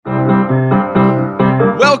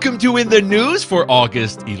Welcome to In the News for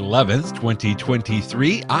August 11th,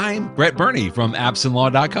 2023. I'm Brett Burney from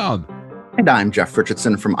appsandlaw.com. And I'm Jeff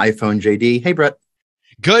Richardson from iPhone JD. Hey, Brett.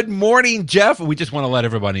 Good morning, Jeff. We just want to let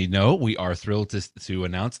everybody know we are thrilled to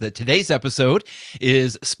announce that today's episode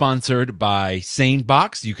is sponsored by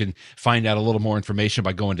SaneBox. You can find out a little more information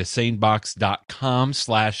by going to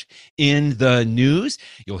sanebox.com/inthenews.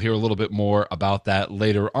 You'll hear a little bit more about that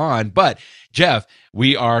later on. But Jeff,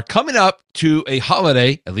 we are coming up to a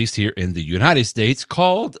holiday, at least here in the United States,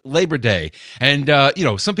 called Labor Day. And,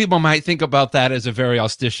 some people might think about that as a very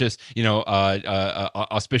auspicious,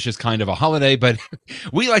 auspicious kind of a holiday, but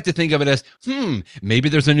we like to think of it as, maybe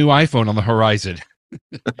there's a new iPhone on the horizon.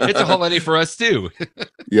 It's a holiday for us too.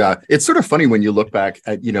 Yeah, it's sort of funny when you look back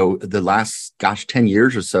at, the last, 10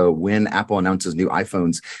 years or so when Apple announces new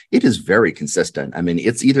iPhones, it is very consistent. I mean,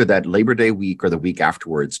 it's either that Labor Day week or the week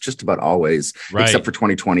afterwards, just about always, right. Except for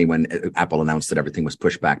 2020 when Apple announced that everything was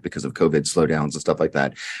pushed back because of COVID slowdowns and stuff like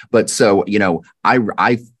that. But so,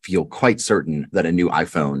 I feel quite certain that a new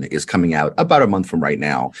iPhone is coming out about a month from right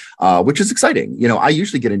now, which is exciting. I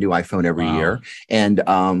usually get a new iPhone every year. And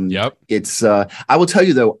it's, I will tell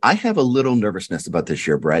you, though, I have a little nervousness about this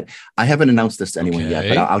year, Brett. I haven't announced this to anyone yet,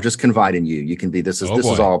 but I'll just confide in you. You can be, this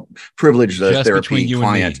is all privileged therapy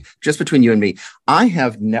client, just between you and me. I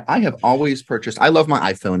have always purchased, I love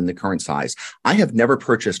my iPhone in the current size. I have never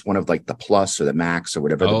purchased one of like the Plus or the Max or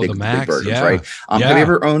whatever, the big versions, right? Have you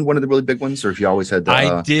ever owned one of the really big ones, or have you always had the...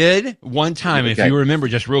 I did one time. Okay. If you remember,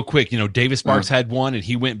 just real quick, Davis Sparks had one and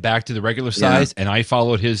he went back to the regular size and I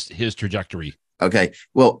followed his trajectory. Okay.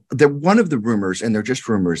 Well, one of the rumors, and they're just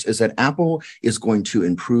rumors, is that Apple is going to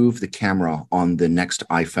improve the camera on the next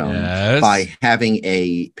iPhone by having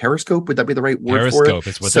a periscope. Would that be the right word for it? Periscope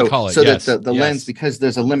is what they call it. So that the lens, because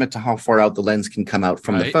there's a limit to how far out the lens can come out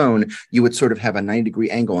from the phone, you would sort of have a 90-degree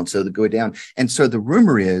angle, and so they go down. And so the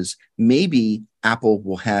rumor is maybe Apple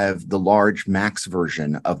will have the large Max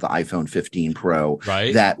version of the iPhone 15 Pro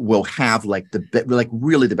that will have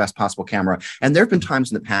really the best possible camera. And there have been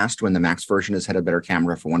times in the past when the Max version has had a better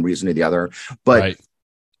camera for one reason or the other. But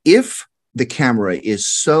if the camera is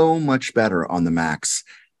so much better on the Max,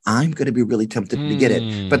 I'm going to be really tempted to get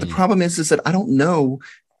it. But the problem is that I don't know.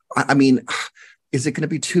 I mean, is it going to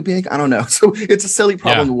be too big? I don't know. So it's a silly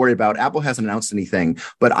problem to worry about. Apple hasn't announced anything,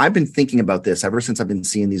 but I've been thinking about this ever since I've been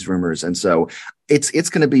seeing these rumors. And so it's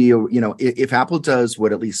going to be, if Apple does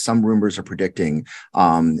what at least some rumors are predicting,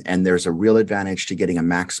 and there's a real advantage to getting a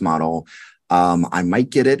Max model, I might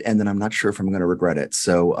get it, and then I'm not sure if I'm going to regret it.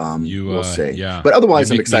 So we'll see. Yeah. But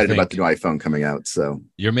otherwise, I'm excited about the new iPhone coming out. So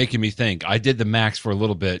you're making me think. I did the Max for a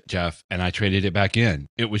little bit, Jeff, and I traded it back in.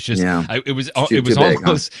 It was just, it was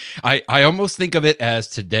almost. Big, I almost think of it as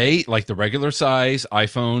today, like the regular size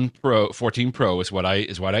iPhone Pro 14 Pro is what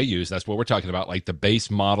I use. That's what we're talking about, like the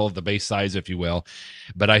base model, the base size, if you will.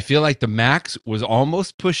 But I feel like the Max was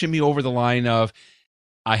almost pushing me over the line of,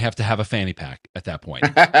 I have to have a fanny pack at that point.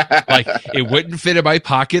 Like it wouldn't fit in my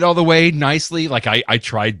pocket all the way nicely. Like I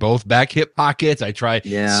tried both back hip pockets. I tried,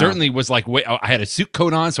 certainly was like, I had a suit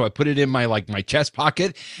coat on. So I put it in my chest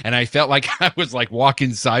pocket and I felt like I was like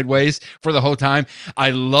walking sideways for the whole time.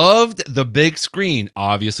 I loved the big screen.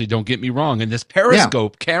 Obviously, don't get me wrong. And this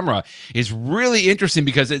periscope camera is really interesting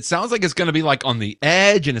because it sounds like it's going to be like on the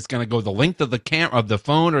edge and it's going to go the length of the camera of the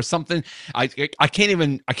phone or something. I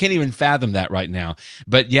can't even fathom that right now.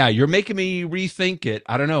 But yeah, you're making me rethink it.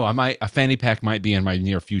 I don't know. A fanny pack might be in my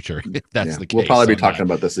near future if that's the case. We'll probably be talking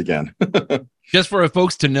about this again. Just for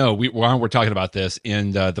folks to know, while we're talking about this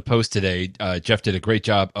in the post today, Jeff did a great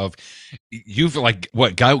job of, you've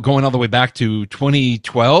going all the way back to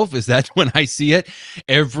 2012. Is that when I see it?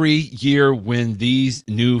 Every year when these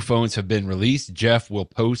new phones have been released, Jeff will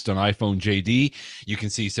post on iPhone JD. You can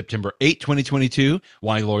see September 8, 2022,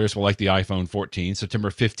 why lawyers will like the iPhone 14.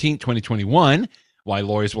 September 15, 2021. Why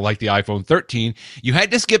lawyers will like the iPhone 13. You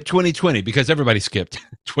had to skip 2020 because everybody skipped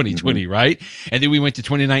 2020, right? And then we went to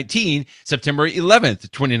 2019, September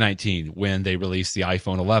 11th, 2019, when they released the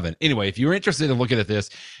iPhone 11. Anyway, if you're interested in looking at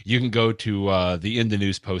this, you can go to the In the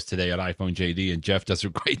News post today at iPhone JD, and Jeff does a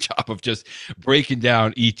great job of just breaking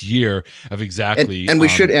down each year of exactly. And we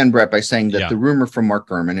should end, Brett, by saying that the rumor from Mark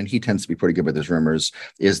Gurman, and he tends to be pretty good with his rumors,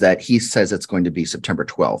 is that he says it's going to be September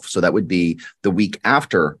 12th. So that would be the week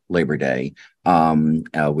after Labor Day.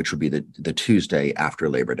 which would be the Tuesday after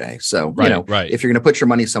Labor Day. So, Right. if you're going to put your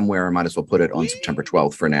money somewhere, I might as well put it on Whee! September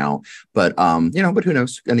 12th for now. But, but who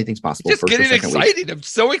knows? Anything's possible. Just First or getting second week. excited. I'm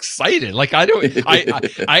so excited. Like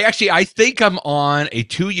I actually, I think I'm on a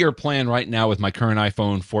 2-year plan right now with my current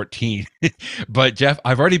iPhone 14. But Jeff,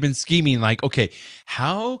 I've already been scheming like, okay,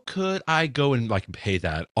 how could I go and like pay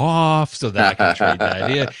that off so that I can trade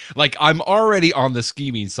that in? Like I'm already on the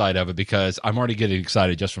scheming side of it because I'm already getting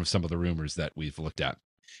excited just from some of the rumors that we've looked at.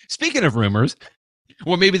 Speaking of rumors,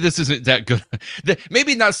 well, maybe this isn't that good.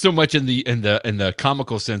 Maybe not so much in the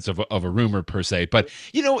comical sense of a rumor per se, but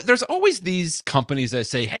there's always these companies that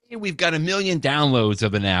say, "Hey, we've got 1 million downloads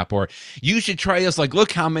of an app," or "You should try us." Like,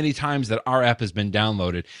 look how many times that our app has been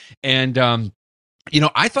downloaded. And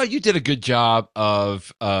I thought you did a good job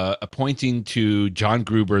of pointing to John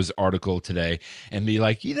Gruber's article today and be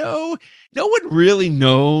like, no one really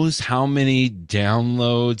knows how many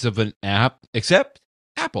downloads of an app except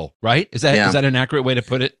Apple, right? Is that an accurate way to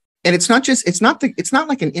put it? And it's not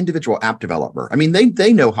like an individual app developer. I mean,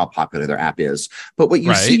 they know how popular their app is, but what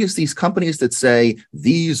you see is these companies that say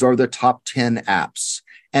these are the top 10 apps.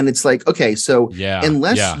 And it's like, okay, so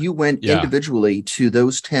unless you went individually to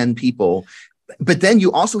those 10 people, but then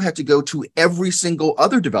you also have to go to every single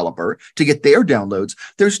other developer to get their downloads.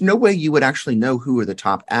 There's no way you would actually know who are the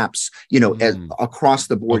top apps, as across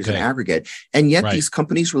the board as an aggregate. And yet these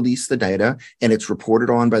companies release the data and it's reported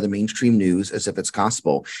on by the mainstream news as if it's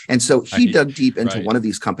gospel. And so he dug deep into one of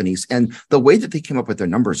these companies, and the way that they came up with their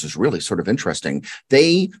numbers is really sort of interesting.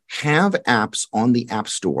 They have apps on the App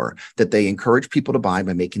Store that they encourage people to buy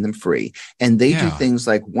by making them free. And they do things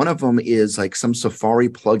like, one of them is like some Safari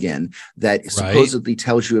plugin that supposedly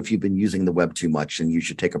tells you if you've been using the web too much and you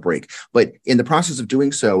should take a break. But in the process of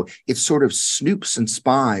doing so, it sort of snoops and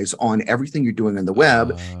spies on everything you're doing on the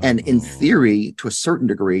web. And in theory, to a certain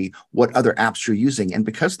degree, what other apps you're using. And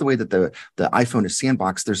because the way that the iPhone is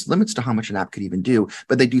sandboxed, there's limits to how much an app could even do,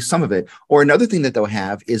 but they do some of it. Or another thing that they'll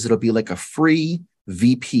have is it'll be like a free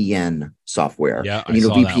VPN software. Yeah, and,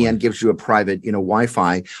 VPN gives you a private,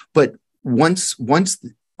 Wi-Fi. But once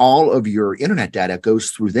all of your internet data goes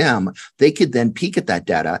through them, they could then peek at that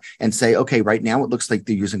data and say, okay, right now it looks like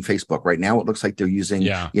they're using Facebook. Right now it looks like they're using,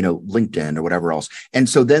 LinkedIn or whatever else. And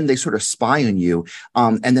so then they sort of spy on you,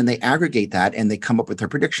 and then they aggregate that and they come up with their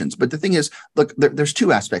predictions. But the thing is, look, there's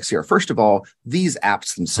two aspects here. First of all, these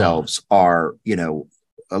apps themselves are,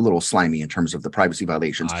 a little slimy in terms of the privacy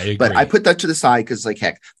violations. But I put that to the side because, like,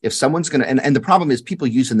 heck, if someone's going to, and the problem is people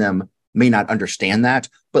using them may not understand that,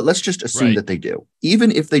 but let's just assume that they do.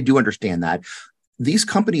 Even if they do understand that, these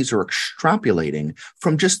companies are extrapolating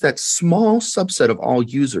from just that small subset of all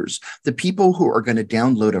users, the people who are going to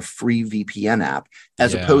download a free VPN app,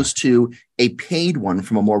 as opposed to a paid one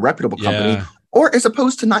from a more reputable company, or as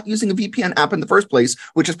opposed to not using a VPN app in the first place,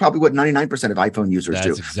 which is probably what 99% of iPhone users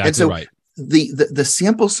do. Exactly and so right. The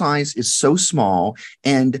sample size is so small,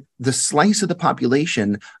 and the slice of the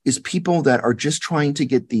population is people that are just trying to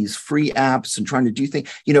get these free apps and trying to do things.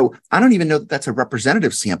 I don't even know that that's a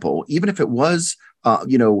representative sample, even if it was.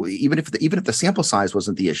 Even if the sample size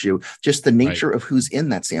wasn't the issue, just the nature of who's in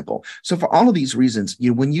that sample. So for all of these reasons,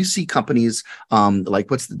 when you see companies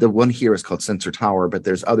like what's the one here is called Sensor Tower, but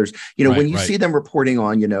there's others, when you see them reporting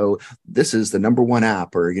on, this is the number one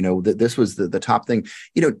app, or, this was the top thing,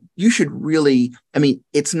 you should really, I mean,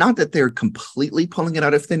 it's not that they're completely pulling it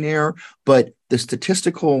out of thin air, but the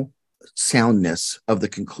statistical soundness of the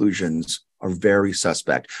conclusions are very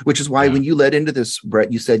suspect, which is why when you led into this,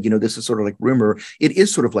 Brett, you said, this is sort of like rumor. It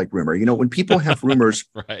is sort of like rumor. When people have rumors,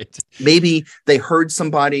 maybe they heard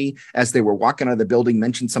somebody as they were walking out of the building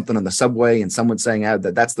mention something on the subway and someone saying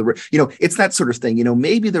that's the, it's that sort of thing.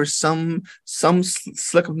 Maybe there's some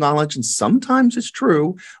slick of knowledge and sometimes it's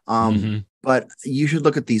true. But you should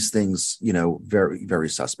look at these things, very, very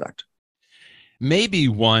suspect. Maybe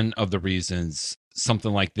one of the reasons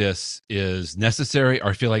something like this is necessary, or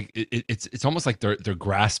I feel like it's almost like they're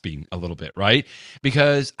grasping a little bit, right?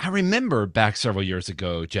 Because I remember back several years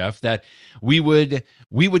ago, Jeff, that we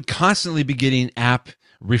would constantly be getting app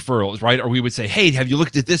referrals, right? Or we would say, hey, have you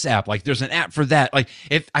looked at this app? Like, there's an app for that. Like,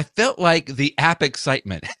 if I felt like the app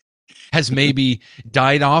excitement has maybe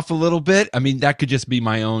died off a little bit. I mean, that could just be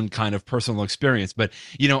my own kind of personal experience, but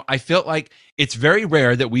I felt like it's very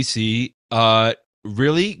rare that we see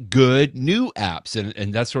really good new apps,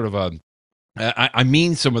 and that's sort of I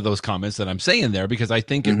mean some of those comments that I'm saying there, because I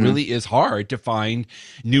think it really is hard to find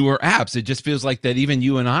newer apps. It just feels like that even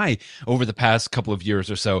you and I, over the past couple of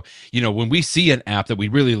years or so, when we see an app that we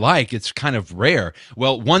really like, it's kind of rare.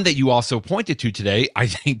 Well, one that you also pointed to today, I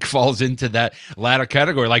think falls into that latter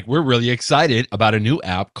category. Like, we're really excited about a new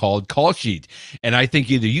app called Call Sheet. And I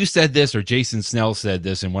think either you said this or Jason Snell said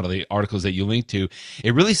this in one of the articles that you linked to.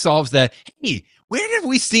 It really solves that, hey, where have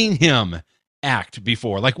we seen him act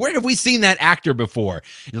before? Like, where have we seen that actor before?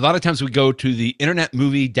 And a lot of times we go to the Internet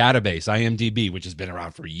Movie Database, IMDb, which has been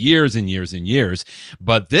around for years and years and years.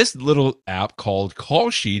 But this little app called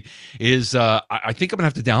Call Sheet is, I think I'm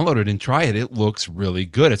going to have to download it and try it. It looks really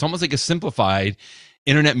good. It's almost like a simplified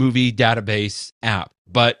Internet Movie Database app,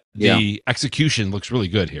 but the execution looks really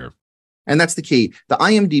good here. And that's the key. The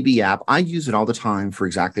IMDb app, I use it all the time for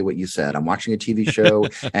exactly what you said. I'm watching a TV show,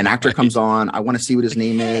 an actor comes on, I want to see what his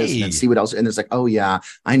name is and see what else. And it's like, oh yeah,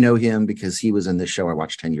 I know him because he was in this show I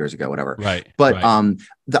watched 10 years ago, whatever. Right. But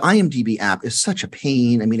the IMDb app is such a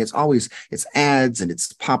pain. I mean, it's ads and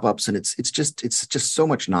it's pop-ups and it's just so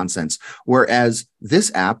much nonsense. Whereas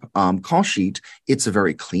this app, Call Sheet, it's a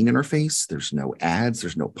very clean interface. There's no ads,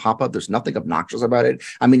 there's no pop-up, there's nothing obnoxious about it.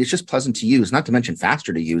 I mean, it's just pleasant to use, not to mention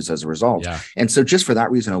faster to use as a result. Yeah. And so just for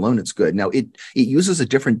that reason alone, it's good. Now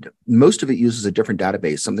most of it uses a different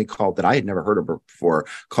database, something called, that I had never heard of before,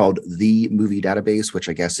 called the Movie Database, which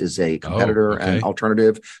I guess is a competitor and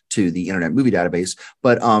alternative to the Internet Movie Database.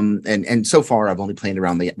 But and so far I've only played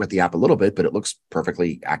around with the app a little bit, but it looks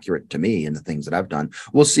perfectly accurate to me in the things that I've done.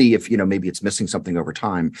 We'll see if maybe it's missing something over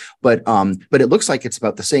time, but it looks like it's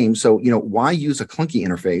about the same. So why use a clunky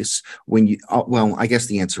interface when you well, I guess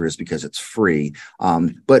the answer is because it's free.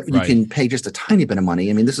 But you can pay just a tiny bit of money.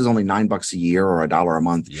 I mean, this is only $9 a year or $1 a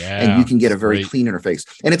month, and you can get a very clean interface.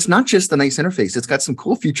 And it's not just the nice interface; it's got some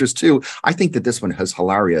cool features too. I think that this one is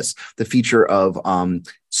hilarious. The feature of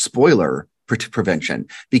spoiler prevention,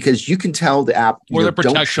 because you can tell the app,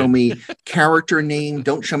 don't show me character name,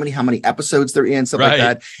 don't show me how many episodes they're in, stuff like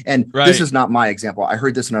that. And this is not my example. I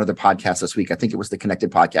heard this in another podcast this week. I think it was the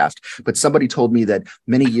Connected podcast, but somebody told me that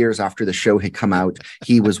many years after the show had come out,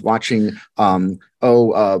 he was watching, I'm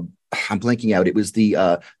blanking out. It was the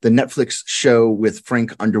Netflix show with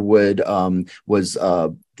Frank Underwood, that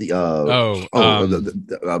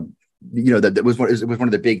was one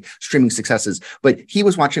of the big streaming successes. But he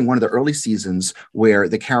was watching one of the early seasons where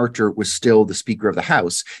the character was still the Speaker of the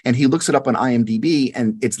House, and he looks it up on IMDb,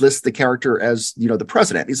 and it lists the character as the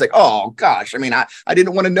president. He's like, oh gosh, I mean, I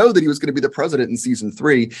didn't want to know that he was going to be the president in season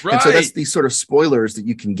 3. Right. And so that's these sort of spoilers that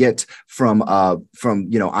you can get from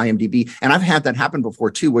IMDb. And I've had that happen before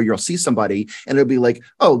too, where you'll see somebody and it'll be like,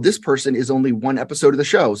 oh, this person is only one episode of the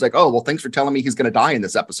show. It's like, oh well, thanks for telling me he's going to die in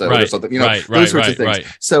this episode or something. Those sorts of things.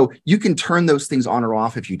 So you can turn those things on or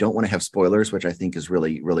off if you don't want to have spoilers, which I think is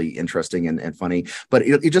really, really interesting and funny. But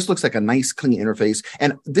it just looks like a nice, clean interface.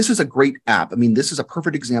 And this is a great app. I mean, this is a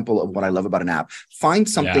perfect example of what I love about an app. Find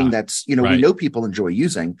something that's, we know people enjoy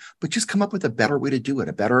using, but just come up with a better way to do it,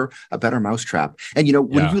 a better mousetrap. And,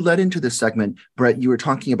 when you led into this segment, Brett, you were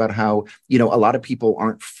talking about how, a lot of people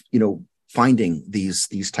aren't, finding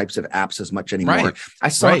these types of apps as much anymore. Right.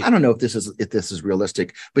 I don't know if this is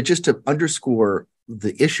realistic, but just to underscore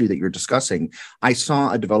the issue that you're discussing, I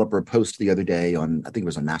saw a developer post the other day I think it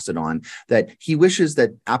was on Mastodon, that he wishes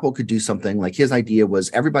that Apple could do something like, his idea was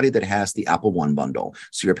everybody that has the Apple One bundle,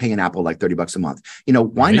 so you're paying Apple like $30 a month,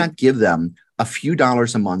 why not give them a few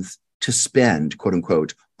dollars a month to spend, quote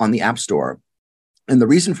unquote, on the App Store? And the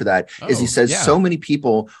reason for that is he says so many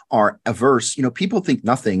people are averse. People think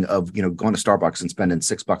nothing of, going to Starbucks and spending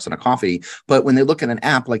 $6 on a coffee. But when they look at an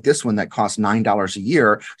app like this one that costs $9 a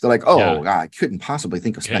year, they're like, God, I couldn't possibly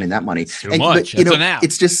think of spending that money. It's too much. But, an app.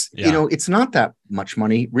 It's just, it's not that much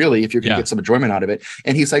money, really, if you're going to get some enjoyment out of it.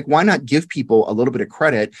 And he's like, why not give people a little bit of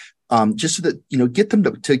credit? Just so that, get them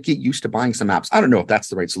to get used to buying some apps. I don't know if that's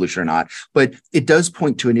the right solution or not, but it does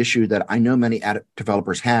point to an issue that I know many app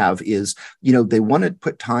developers have is, they want to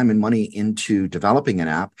put time and money into developing an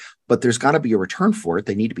app, but there's got to be a return for it.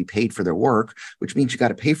 They need to be paid for their work, which means you got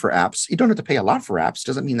to pay for apps. You don't have to pay a lot for apps.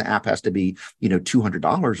 Doesn't mean the app has to be,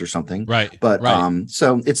 $200 or something. Right. But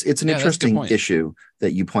so it's an interesting issue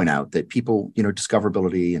that you point out, that people,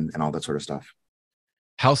 discoverability and all that sort of stuff.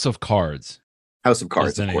 House of Cards, of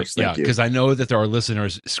course. Yeah, because I know that there are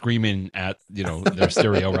listeners screaming at their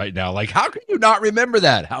stereo right now, like, how can you not remember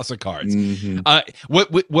that House of Cards? Mm-hmm.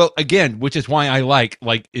 Well, again, which is why I like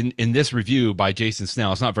in this review by Jason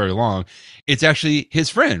Snell, it's not very long. It's actually his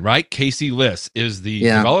friend, right? Casey Liss is the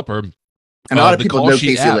developer. And a lot of people know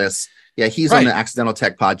Casey Liss. Yeah, he's on the Accidental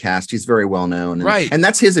Tech podcast. He's very well known. And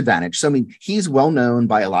that's his advantage. So, I mean, he's well known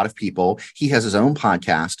by a lot of people. He has his own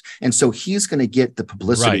podcast. And so he's going to get the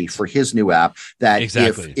publicity for his new app that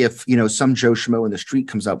if some Joe Schmo in the street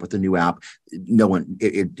comes up with a new app, no one,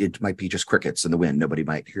 it might be just crickets in the wind. Nobody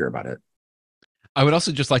might hear about it. I would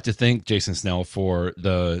also just like to thank Jason Snell for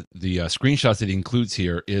the screenshots that he includes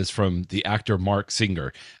here is from the actor Mark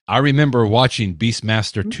Singer. I remember watching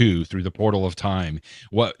Beastmaster 2 through the portal of time.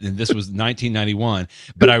 And this was 1991,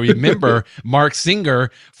 but I remember Mark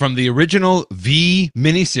Singer from the original V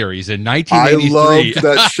miniseries in 1983. I loved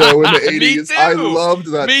that show in the 80s. I loved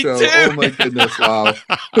that show. Too. Oh my goodness! Wow.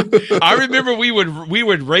 I remember we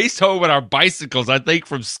would race home on our bicycles, I think,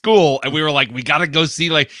 from school, and we were like, we got to go see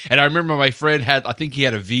and I remember my friend I think he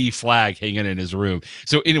had a V flag hanging in his room.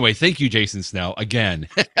 So anyway, thank you, Jason Snell, again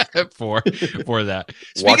for that.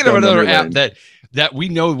 Speaking of another app that we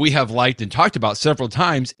know we have liked and talked about several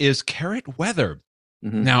times is Carrot Weather.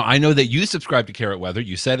 Mm-hmm. Now, I know that you subscribe to Carrot Weather.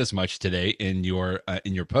 You said as much today in your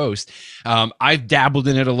post. I've dabbled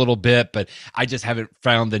in it a little bit, but I just haven't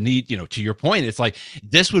found the need. To your point, it's like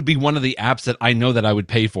this would be one of the apps that I know that I would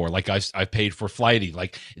pay for. Like I've paid for Flighty.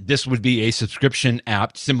 Like this would be a subscription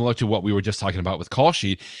app similar to what we were just talking about with Call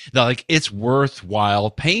Sheet. That like it's worthwhile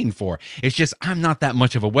paying for. It's just I'm not that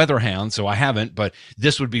much of a weather hound, so I haven't. But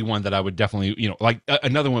this would be one that I would definitely,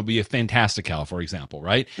 another one would be a Fantastical, for example,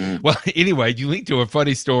 right? Mm. Well, anyway, you linked to a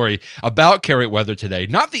funny story about Carrot Weather today.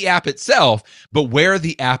 Not the app itself, but where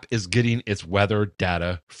the app is getting its weather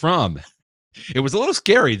data from. It was a little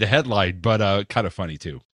scary, the headline, but kind of funny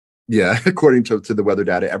too. Yeah, according to the weather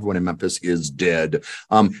data, everyone in Memphis is dead.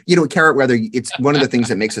 Carrot Weather, it's one of the things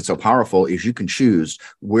that makes it so powerful is you can choose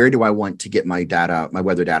where do I want to get my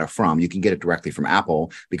weather data from. You can get it directly from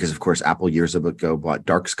Apple because, of course, Apple years ago bought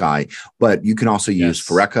Dark Sky, but you can also use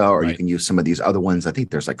Foreca or you can use some of these other ones. I think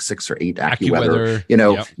there's like 6 or 8 AccuWeather.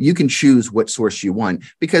 You can choose what source you want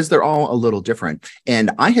because they're all a little different.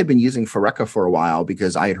 And I had been using Foreca for a while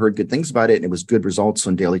because I had heard good things about it and it was good results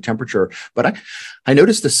on daily temperature. But I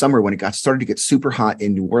noticed this summer when it started to get super hot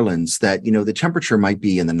in New Orleans that, the temperature might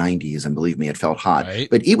be in the 90s. And believe me, it felt hot. Right.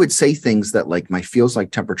 But it would say things that like my feels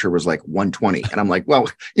like temperature was like 120. And I'm like, well,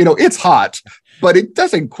 it's hot, but it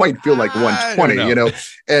doesn't quite feel like 120,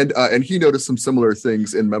 And he noticed some similar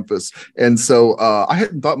things in Memphis. And so I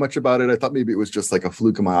hadn't thought much about it. I thought maybe it was just like a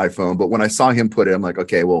fluke of my iPhone. But when I saw him put it, I'm like,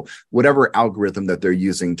 okay, well, whatever algorithm that they're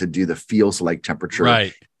using to do the feels like temperature.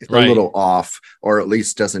 Right. A little off, or at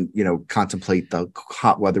least doesn't, contemplate the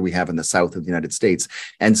hot weather we have in the south of the United States.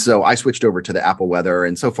 And so I switched over to the Apple Weather,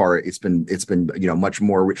 and so far it's been much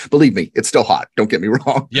more. Believe me, it's still hot. Don't get me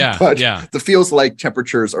wrong. Yeah, but the feels like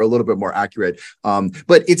temperatures are a little bit more accurate.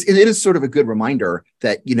 But it is sort of a good reminder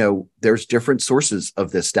that there's different sources of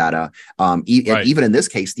this data. Even in this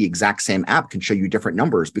case, the exact same app can show you different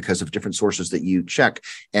numbers because of different sources that you check.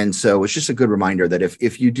 And so it's just a good reminder that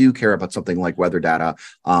if you do care about something like weather data,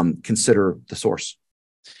 consider the source.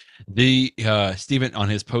 The Stephen on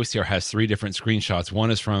his post here has 3 different screenshots. One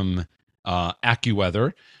is from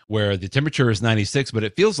AccuWeather, where the temperature is 96, but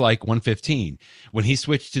it feels like 115. When he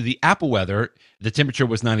switched to the Apple Weather, the temperature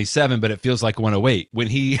was 97, but it feels like 108. When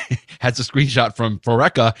he has a screenshot from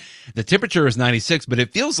Foreca, the temperature is 96, but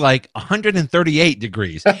it feels like 138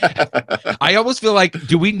 degrees. I almost feel like,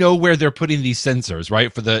 do we know where they're putting these sensors,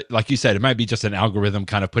 right? Like you said, it might be just an algorithm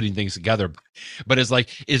kind of putting things together, but it's like,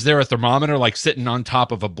 is there a thermometer like sitting on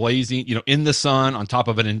top of a blazing, in the sun, on top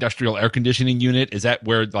of an industrial air conditioning unit? Is that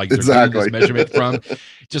where like they're getting this measurement from?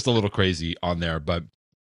 Just a little crazy on there, but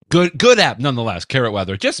good app nonetheless. Carrot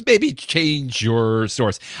Weather. Just maybe change your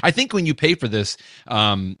source. I think when you pay for this,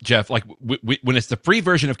 Jeff, like when it's the free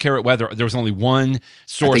version of Carrot Weather, there was only one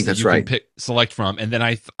source that you can select from, and then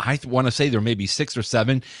I want to say there may be 6 or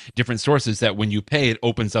 7 different sources that when you pay, it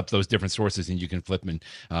opens up those different sources and you can flip them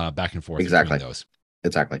back and forth. Exactly. Between those.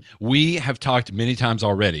 Exactly. We have talked many times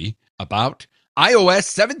already about iOS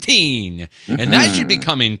 17, and that should be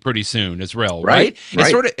coming pretty soon as well, right?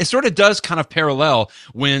 It sort of does kind of parallel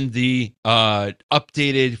when the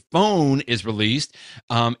updated phone is released.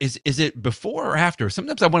 Is it before or after?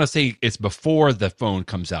 Sometimes I want to say it's before the phone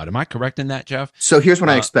comes out. Am I correct in that, Jeff? So here's what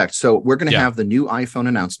I expect. So we're going to have the new iPhone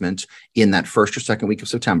announcement in that first or second week of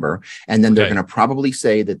September, and then they're going to probably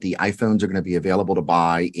say that the iPhones are going to be available to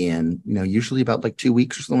buy in, usually about like 2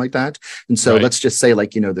 weeks or something like that. And so let's just say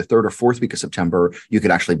like, the 3rd or 4th week of September, December, you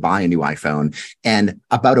could actually buy a new iPhone. And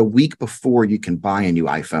about a week before you can buy a new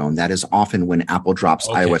iPhone, that is often when Apple drops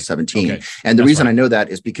iOS 17. Okay. And the reason I know that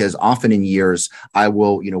is because often in years, I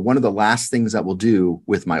will, one of the last things that we'll do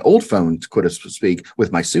with my old phone, to speak,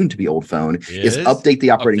 with my soon to be old phone, is update the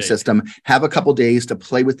operating system, have a couple days to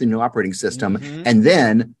play with the new operating system, and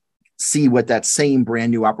then see what that same brand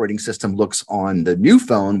new operating system looks on the new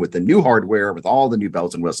phone with the new hardware, with all the new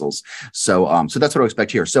bells and whistles. So that's what I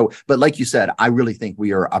expect here. So, but like you said, I really think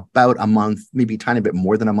we are about a month, maybe a tiny bit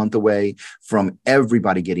more than a month away from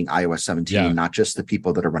everybody getting iOS 17, not just the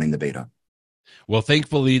people that are running the beta. Well,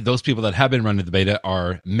 thankfully, those people that have been running the beta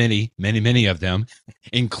are many, many, many of them,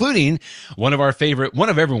 including one of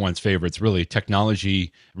everyone's favorites, really,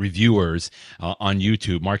 technology reviewers on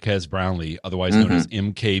YouTube, Marquez Brownlee, otherwise known as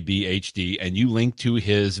MKBHD. And you linked to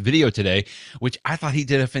his video today, which I thought he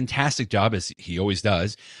did a fantastic job, as he always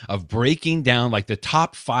does, of breaking down like the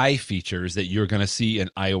top 5 features that you're going to see in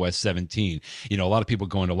iOS 17. A lot of people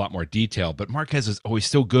go into a lot more detail, but Marquez is always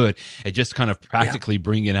so good at just kind of practically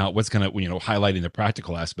bringing out what's going to, highlighting the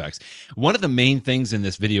practical aspects. One of the main things in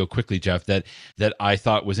this video, quickly, Jeff, that I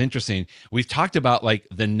thought was interesting, we've talked about like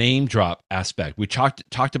the name drop aspect. We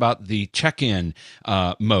talked about the check-in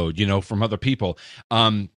mode, from other people.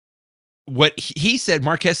 What he said,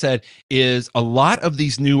 Marquez said, is a lot of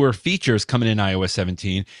these newer features coming in iOS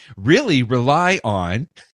 17 really rely on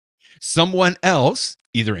someone else,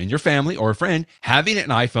 either in your family or a friend, having an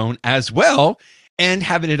iPhone as well and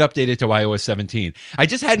having it updated to iOS 17. I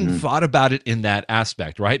just hadn't thought about it in that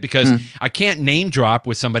aspect, right? Because I can't name drop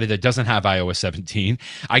with somebody that doesn't have iOS 17.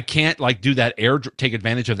 I can't do that take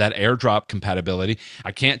advantage of that AirDrop compatibility.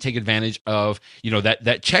 I can't take advantage of,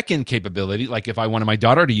 that check-in capability. Like if I wanted my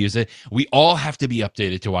daughter to use it, we all have to be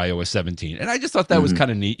updated to iOS 17. And I just thought that was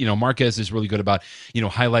kind of neat. Marquez is really good about,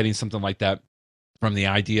 highlighting something like that from the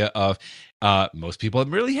idea of most people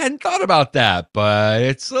really hadn't thought about that, but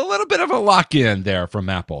it's a little bit of a lock-in there from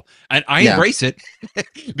Apple. And I embrace it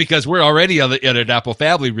because we're already in an Apple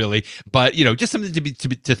family, really. But, just something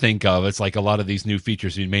to think of. It's like a lot of these new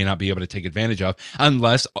features you may not be able to take advantage of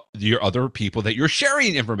unless your other people that you're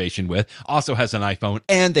sharing information with also has an iPhone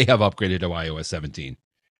and they have upgraded to iOS 17.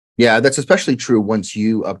 Yeah, that's especially true once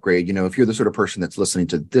you upgrade. If you're the sort of person that's listening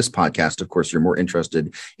to this podcast, of course, you're more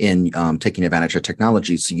interested in taking advantage of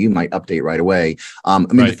technology, so you might update right away.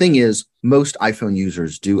 The thing is, most iPhone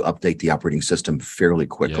users do update the operating system fairly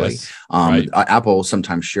quickly. Apple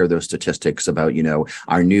sometimes share those statistics about,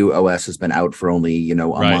 our new OS has been out for only, a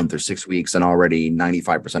month or 6 weeks, and already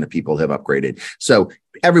 95% of people have upgraded. So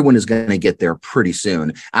everyone is going to get there pretty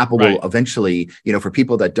soon. Apple will eventually, for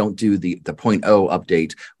people that don't do the 0.0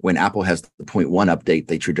 update, when Apple has the 0.1 update,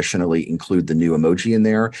 they traditionally include the new emoji in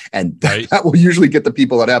there. And that will usually get the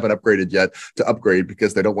people that haven't upgraded yet to upgrade,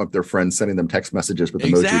 because they don't want their friends sending them text messages with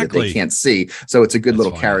emoji that they can't see. So it's a good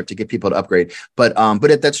little carrot to get people to upgrade. But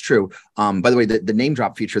that's true. By the way, the name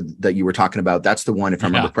drop feature that you were talking about, that's the one, if I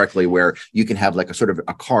remember correctly, where you can have like a sort of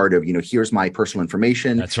a card of, here's my personal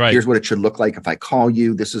information. That's right. Here's what it should look like if I call you.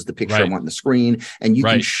 This is the picture I want on the screen. And you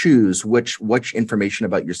can choose which information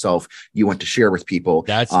about yourself you want to share with people.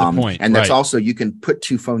 That's the point. And that's also, you can put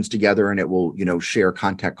 2 phones together and it will, share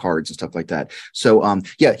contact cards and stuff like that. So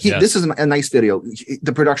this is a nice video.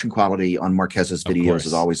 The production quality on Marquez's videos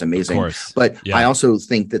is always amazing. But I also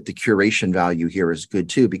think that the curation value here is good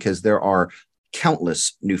too, because there are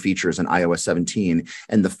countless new features in iOS 17,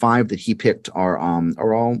 and the 5 that he picked are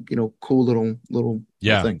all cool little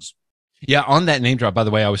things. Yeah, on that name drop, by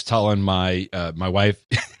the way, I was telling my my wife,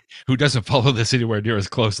 who doesn't follow this anywhere near as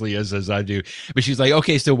closely as I do, but she's like,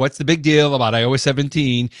 okay, so what's the big deal about iOS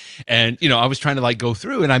 17? And I was trying to go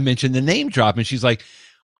through, and I mentioned the name drop, and she's like,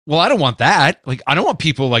 well, I don't want that. I don't want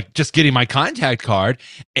people just getting my contact card.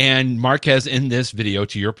 And Marquez, in this video,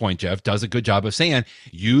 to your point, Jeff, does a good job of saying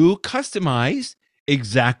you customize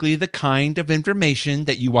exactly the kind of information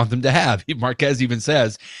that you want them to have. Marquez even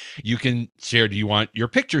says you can share. Do you want your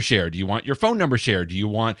picture shared? Do you want your phone number shared? Do you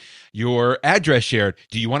want your address shared?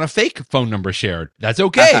 Do you want a fake phone number shared? That's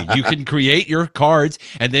okay. You can create your cards.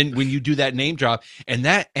 And then when you do that name drop, and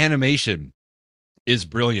that animation is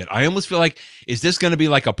brilliant. I almost feel like, is this going to be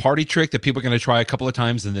like a party trick that people are going to try a couple of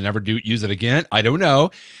times and then never use it again? I don't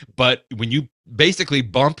know. But when you basically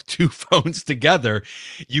bump 2 phones together,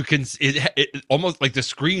 you can, it almost like the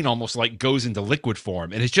screen almost goes into liquid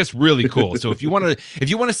form, and it's just really cool. So if you want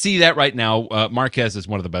to see that right now, Marquez is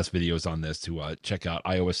one of the best videos on this to check out,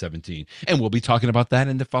 iOS 17. And we'll be talking about that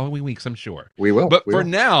in the following weeks, I'm sure. We will. But for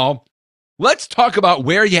now, let's talk about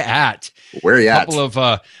where you at. Where you at? A couple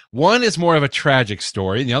of one is more of a tragic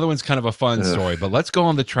story, and the other one's kind of a fun story. But let's go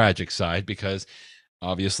on the tragic side, because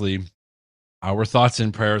obviously Our thoughts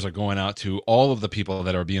and prayers are going out to all of the people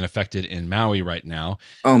that are being affected in Maui right now.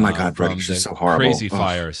 Oh my God, Brett, from it's just the so horrible. crazy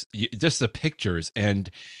fires. Just the pictures and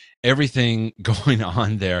everything going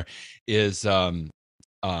on there is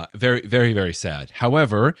very, very, very sad.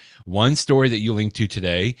 However, one story that you linked to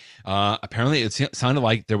today, apparently it sounded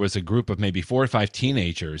like there was a group of maybe 4 or 5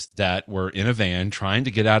 teenagers that were in a van trying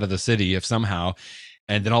to get out of the city if somehow.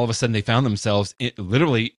 And then all of a sudden they found themselves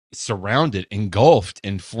literally surrounded, engulfed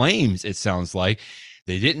in flames. It sounds like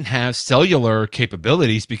they didn't have cellular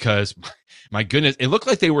capabilities because, my goodness, it looked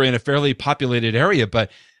like they were in a fairly populated area,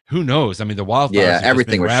 but who knows? I mean, the wildfires have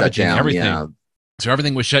everything been was ravaging shut down. everything. Yeah. So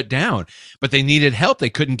everything was shut down, but they needed help. They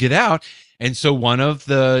couldn't get out. And so one of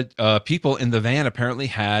the people in the van apparently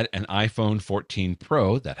had an iPhone 14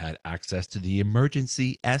 Pro that had access to the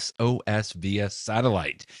emergency SOS via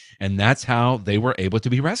satellite. And that's how they were able to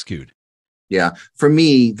be rescued. Yeah. For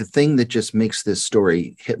me, the thing that just makes this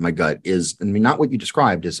story hit my gut is, I mean, not what you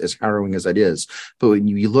described as harrowing as it is, but when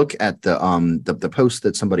you look at the post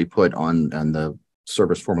that somebody put on the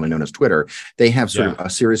service formerly known as Twitter, they have sort of a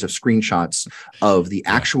series of screenshots of the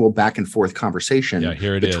actual back and forth conversation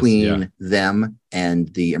between them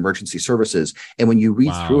and the emergency services. And when you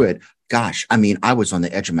read through it, gosh, I mean, I was on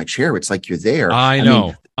the edge of my chair. It's like you're there. I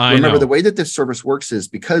know. Remember, the way that this service works is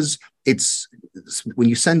because it's when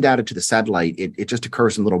you send data to the satellite, it just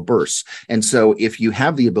occurs in little bursts. And so if you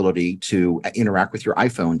have the ability to interact with your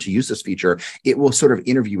iPhone to use this feature, it will sort of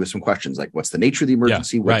interview with some questions like, what's the nature of the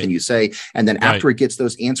emergency? What can you say? And then after it gets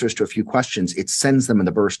those answers to a few questions, it sends them in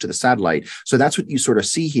the burst to the satellite. So that's what you sort of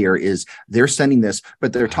see here is they're sending this,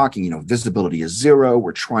 but they're talking, visibility is 0.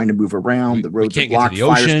 We're trying to move around. The roads are blocked.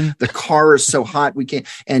 Fires. The car is so hot. We can't.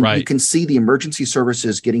 And you can see the emergency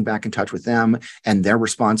services getting back in touch with them and their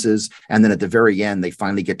responses. And then at the very end, they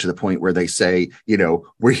finally get to the point where they say,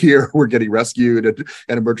 we're here, we're getting rescued,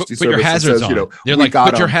 and emergency service your hazards says, on. They're like,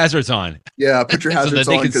 put your hazards on. Yeah, put your hazards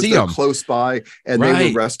on because they're close by, and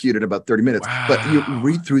they were rescued in about 30 minutes. Wow. But you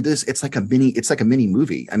read through this, it's like a mini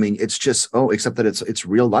movie. I mean, it's just except that it's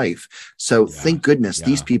real life. So thank goodness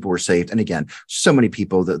these people were saved. And again, so many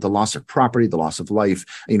people, the loss of property, the loss of life.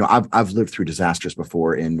 I've lived through disasters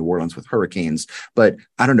before in New Orleans with hurricanes, but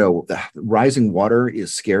I don't know, rising water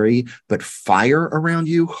is scary, but fire around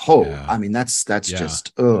you, I mean, that's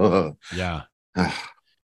just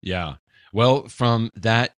yeah. Well, from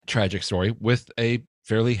that tragic story with a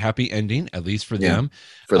fairly happy ending, at least for them,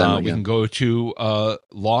 we can go to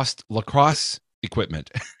lost lacrosse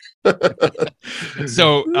equipment.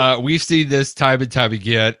 So we've seen this time and time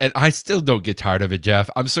again, and I still don't get tired of it, Jeff.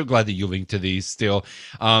 I'm so glad that you linked to these still.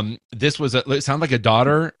 This was it sounded like a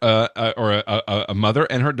daughter or a mother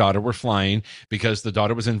and her daughter were flying because the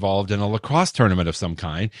daughter was involved in a lacrosse tournament of some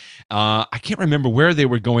kind. I can't remember where they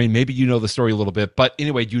were going. Maybe you know the story a little bit, but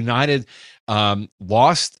anyway, United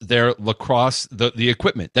lost their lacrosse, the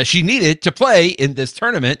equipment that she needed to play in this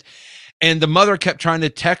tournament. And the mother kept trying to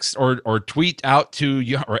text or tweet out to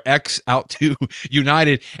or X out to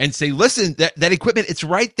United and say, listen, that equipment, it's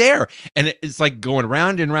right there. And it's like going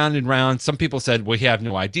round and round and round. Some people said, well, we have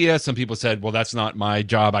no idea. Some people said, well, that's not my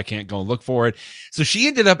job. I can't go and look for it. So she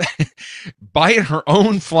ended up buying her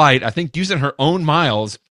own flight, I think using her own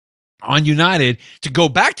miles on United to go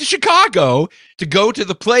back to Chicago to go to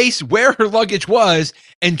the place where her luggage was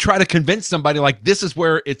and try to convince somebody like this is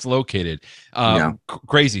where it's located.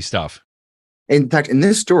 Crazy stuff. In fact, in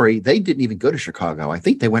this story, they didn't even go to Chicago. I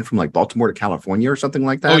think they went from like Baltimore to California or something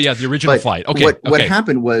like that. Oh, yeah, the original flight. Okay. What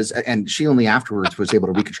happened was, and she only afterwards was able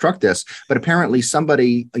to reconstruct this, but apparently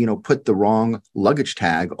somebody, put the wrong luggage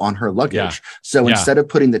tag on her luggage. Yeah. So instead of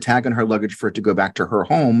putting the tag on her luggage for it to go back to her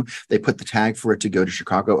home, they put the tag for it to go to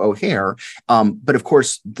Chicago O'Hare. But of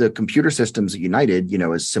course, the computer systems at United,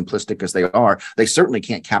 as simplistic as they are, they certainly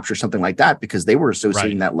can't capture something like that because they were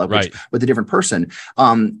associating that luggage with a different person.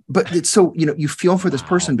 But it's so, you feel for this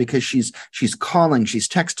person because she's calling, she's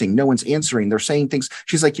texting, no one's answering. They're saying things.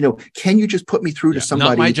 She's like, can you just put me through to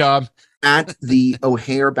somebody? Not my job. At the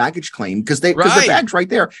O'Hare baggage claim because the bag's right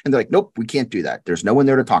there. And they're like, nope, we can't do that. There's no one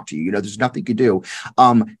there to talk to you. There's nothing you can do.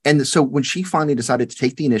 And so when she finally decided to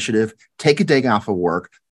take the initiative, take a day off of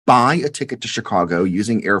work, buy a ticket to Chicago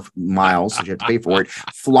using air miles, so she had to pay for it,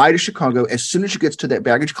 fly to Chicago. As soon as she gets to that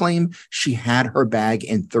baggage claim, she had her bag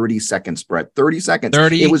in 30 seconds, Brett. 30 seconds.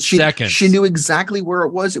 30 seconds. She knew exactly where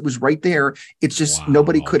it was. It was right there. It's just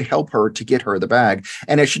nobody could help her to get her the bag.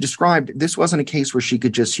 And as she described, this wasn't a case where she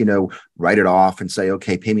could just, write it off and say,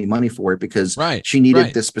 okay, pay me money for it because she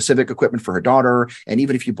needed this specific equipment for her daughter. And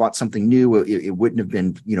even if you bought something new, it wouldn't have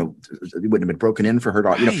been, it wouldn't have been broken in for her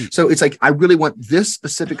daughter. So it's like, I really want this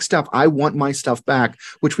specific specific stuff. I want my stuff back,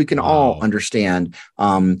 which we can all understand.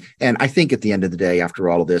 And I think at the end of the day, after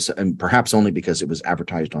all of this, and perhaps only because it was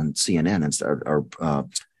advertised on CNN instead, or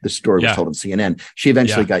the story was told on CNN, she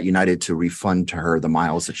eventually got United to refund to her the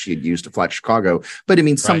miles that she had used to fly to Chicago. But I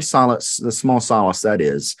mean, some solace, the small solace that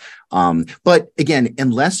is. But again,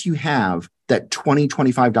 unless you have that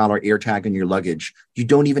 $25 AirTag in your luggage, you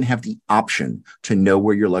don't even have the option to know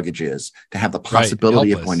where your luggage is, to have the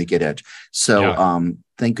possibility of going to get it. So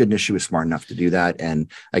thank goodness she was smart enough to do that.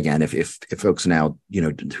 And again, if folks now,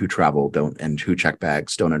 who travel and who check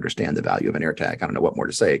bags don't understand the value of an AirTag, I don't know what more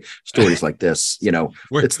to say. Stories like this,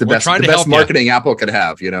 it's the best marketing Apple could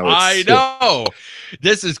have, I know.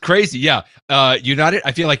 This is crazy. Yeah. United,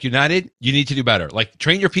 I feel like United, you need to do better. Like,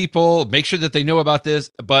 train your people, make sure that they know about this,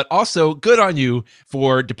 but also good on you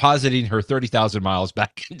for depositing her 30,000 miles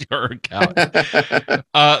back into her account.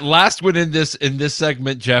 Last one in this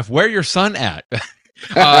segment, Jeff, where your son at?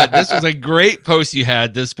 This was a great post you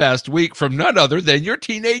had this past week from none other than your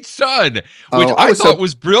teenage son, which I thought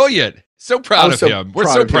was brilliant. So proud of him. We're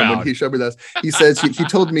so proud. When he showed me this, he says, he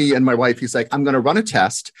told me and my wife, he's like, I'm going to run a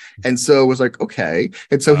test. And so it was like, okay.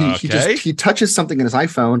 And so he touches something in his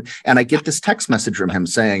iPhone, and I get this text message from him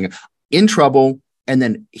saying, in trouble. And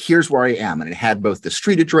then here's where I am. And it had both the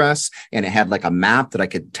street address, and it had like a map that I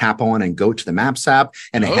could tap on and go to the Maps app.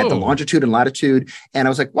 And it had the longitude and latitude. And I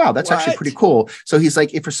was like, wow, that's actually pretty cool. So he's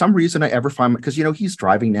like, if for some reason I ever find, because, he's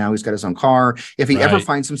driving now, he's got his own car. If he ever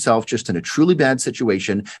finds himself just in a truly bad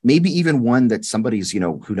situation, maybe even one that somebody's,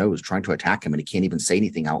 who knows, trying to attack him and he can't even say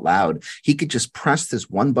anything out loud, he could just press this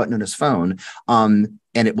one button on his phone.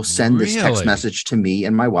 And it will send this text message to me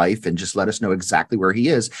and my wife and just let us know exactly where he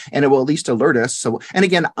is. And it will at least alert us. So, and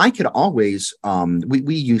again, I could always,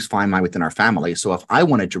 we use Find My within our family. So if I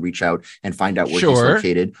wanted to reach out and find out where he's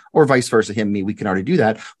located, or vice versa, me, we can already do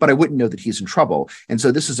that, but I wouldn't know that he's in trouble. And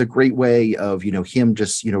so this is a great way of, him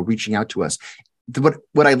just, reaching out to us.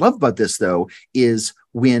 What I love about this, though, is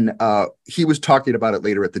when he was talking about it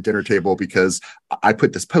later at the dinner table, because I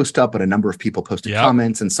put this post up and a number of people posted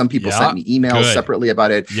comments, and some people sent me emails separately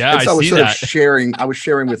about it. Yeah, and so I was sort of sharing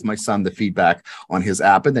with my son the feedback on his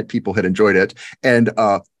app and that people had enjoyed it. And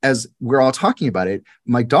as we're all talking about it,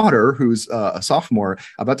 my daughter, who's a sophomore,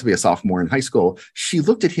 about to be a sophomore in high school, she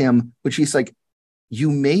looked at him, but she's like, you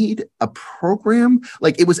made a program?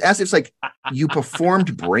 Like, it was as if like you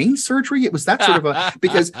performed brain surgery. It was that sort of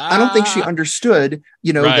because I don't think she understood,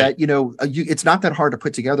 that, it's not that hard to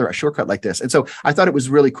put together a shortcut like this. And so I thought it was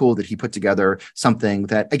really cool that he put together something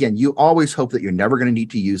that, again, you always hope that you're never going to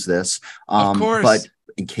need to use this. Of course. But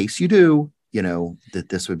in case you do, that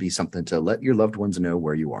this would be something to let your loved ones know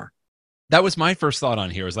where you are. That was my first thought on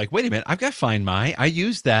here. Was like, wait a minute, I've got Find My. I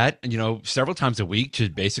use that, several times a week to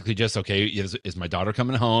basically just, okay, is my daughter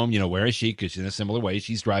coming home? Where is she? Because in a similar way,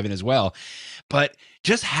 she's driving as well. But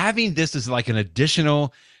just having this as like an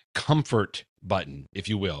additional comfort button, if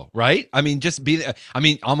you will, right? I mean,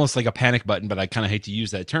 almost like a panic button, but I kind of hate to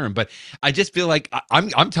use that term. But I just feel like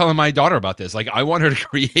I'm telling my daughter about this. Like, I want her to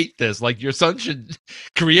create this. Like, your son should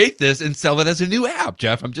create this and sell it as a new app,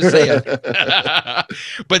 Jeff. I'm just saying.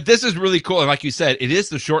 But this is really cool. And like you said, it is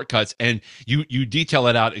the shortcuts, and you detail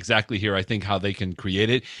it out exactly here, I think, how they can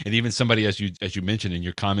create it. And even somebody, as you mentioned in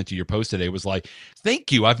your comment to your post today, was like,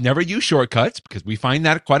 thank you. I've never used shortcuts, because we find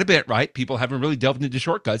that quite a bit, right? People haven't really delved into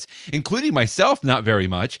shortcuts, including myself, not very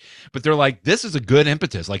much, but they're like, this is a good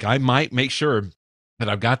impetus. Like, I might make sure that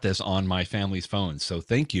I've got this on my family's phones. So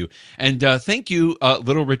thank you. And thank you,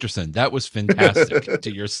 little Richardson. That was fantastic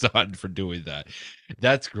to your son for doing that.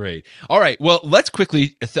 That's great. All right. Well, let's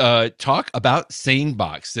quickly talk about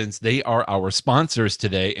SaneBox, since they are our sponsors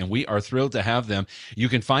today, and we are thrilled to have them. You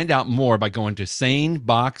can find out more by going to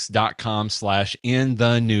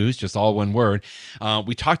sanebox.com/in-the-news, just all one word.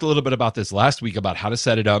 We talked a little bit about this last week about how to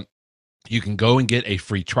set it up. You can go and get a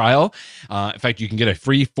free trial. In fact, you can get a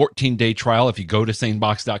free 14-day trial if you go to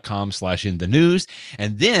sanebox.com/in-the-news.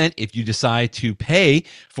 And then if you decide to pay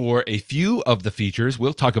for a few of the features,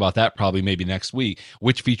 we'll talk about that probably maybe next week,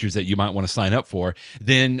 which features that you might want to sign up for.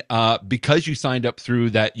 Then because you signed up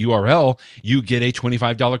through that URL, you get a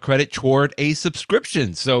 $25 credit toward a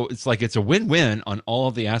subscription. So it's a win-win on all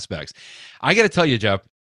of the aspects. I got to tell you, Jeff,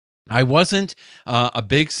 I wasn't a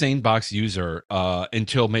big SaneBox user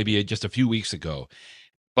until maybe just a few weeks ago.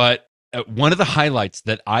 But one of the highlights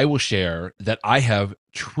that I will share that I have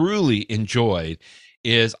truly enjoyed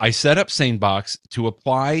is I set up SaneBox to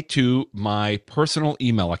apply to my personal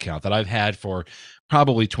email account that I've had for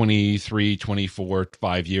probably 23, 24,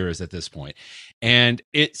 5 years at this point. And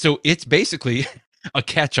it's basically a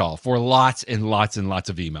catch-all for lots and lots and lots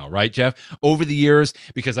of email, right, Jeff? Over the years,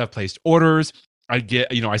 because I've placed orders, I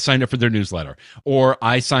get, I signed up for their newsletter, or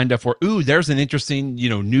I signed up for, ooh, there's an interesting,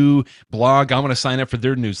 new blog. I want to sign up for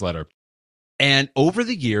their newsletter. And over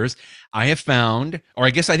the years, I have found, or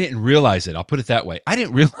I guess I didn't realize it. I'll put it that way. I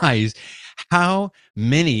didn't realize how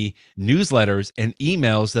many newsletters and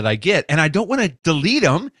emails that I get. And I don't want to delete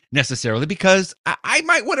them necessarily because I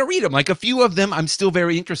might want to read them. Like a few of them I'm still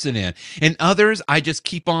very interested in. And others I just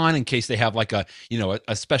keep on in case they have like a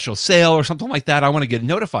special sale or something like that. I want to get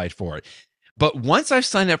notified for it. But once I've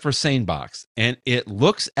signed up for SaneBox and it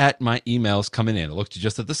looks at my emails coming in, it looks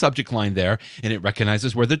just at the subject line there and it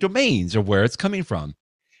recognizes where the domains or where it's coming from.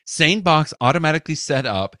 SaneBox automatically set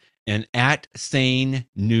up an @Sane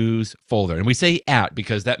News folder. And we say @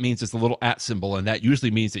 because that means it's a little @ symbol. And that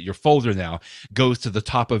usually means that your folder now goes to the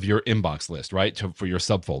top of your inbox list, right? For your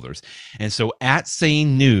subfolders. And so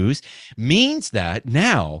 @Sane News means that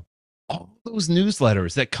now all those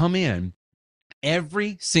newsletters that come in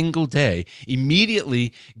every single day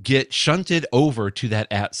immediately get shunted over to that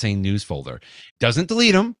 @Sane News folder. Doesn't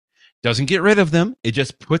delete them, doesn't get rid of them. It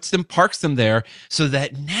just parks them there so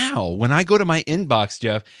that now when I go to my inbox,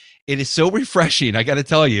 Jeff, it is so refreshing. I got to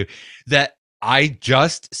tell you that I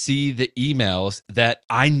just see the emails that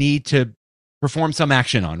I need to perform some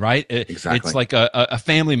action on, right? Exactly. It's like a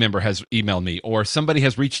family member has emailed me or somebody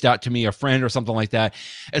has reached out to me, a friend or something like that.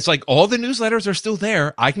 It's like all the newsletters are still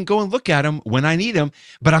there. I can go and look at them when I need them,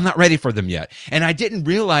 but I'm not ready for them yet. And I didn't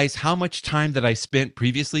realize how much time that I spent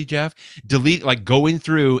previously, Jeff, going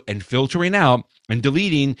through and filtering out and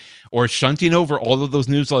deleting or shunting over all of those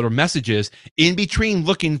newsletter messages in between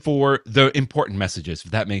looking for the important messages,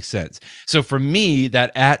 if that makes sense. So for me,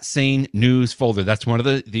 that @Sane News folder, that's one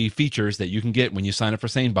of the features that you can get when you sign up for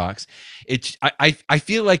SaneBox. I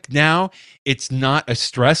feel like now it's not a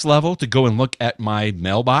stress level to go and look at my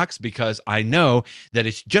mailbox because I know that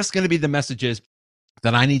it's just going to be the messages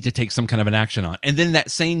that I need to take some kind of an action on. And then that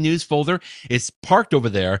Sane News folder is parked over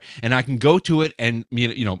there and I can go to it and,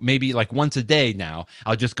 maybe like once a day now,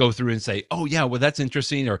 I'll just go through and say, oh yeah, well, that's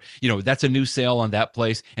interesting. Or, that's a new sale on that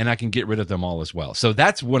place and I can get rid of them all as well. So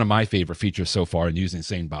that's one of my favorite features so far in using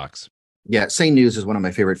SaneBox. Yeah, Sane News is one of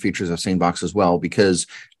my favorite features of SaneBox as well, because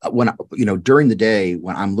when during the day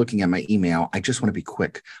when I'm looking at my email, I just want to be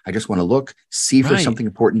quick. I just want to look, see if there's something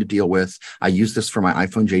important to deal with. I use this for my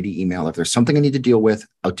iPhone JD email. If there's something I need to deal with,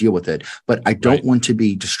 I'll deal with it. But I don't want to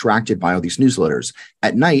be distracted by all these newsletters.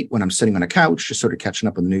 At night, when I'm sitting on a couch, just sort of catching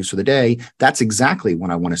up on the news for the day, that's exactly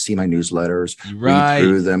when I want to see my newsletters, read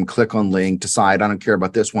through them, click on link, decide I don't care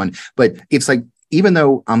about this one. But it's like, even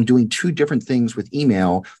though I'm doing two different things with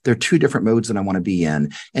email, there are two different modes that I want to be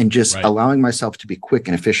in, and just allowing myself to be quick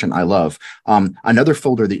and efficient. I love another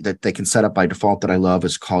folder that they can set up by default that I love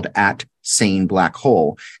is called @Sane Black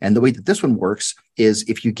Hole. And the way that this one works is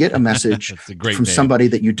if you get a message from somebody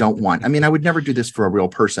that you don't want. I mean, I would never do this for a real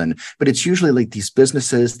person, but it's usually like these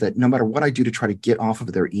businesses that no matter what I do to try to get off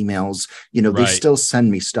of their emails, they still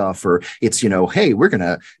send me stuff, or it's, hey, we're going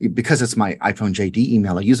to, because it's my iPhone JD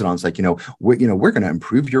email, I use it on, it's like, we're going to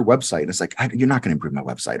improve your website. And it's like, you're not going to improve my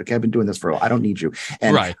website. Okay. I've been doing this for a while. I don't need you.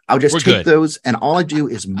 And I'll just take those and all I do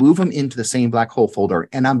is move them into the Sane Black Hole folder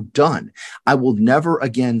and I'm done. I will never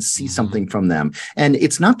again see something from them. And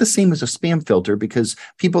it's not the same as a spam filter, because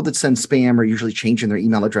people that send spam are usually changing their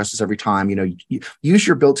email addresses every time. You use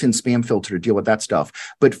your built-in spam filter to deal with that stuff.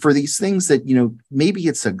 But for these things that, maybe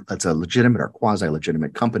it's a legitimate or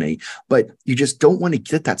quasi-legitimate company, but you just don't want to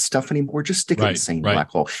get that stuff anymore. Just stick it in the Sane Black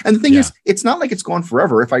Hole. And the thing is, it's not like it's gone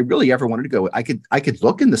forever. If I really ever wanted to go, I could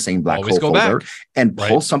look in the Sane Black Hole folder and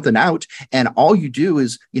pull something out. And all you do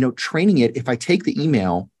is, training it. If I take the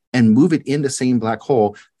email and move it into Sane Black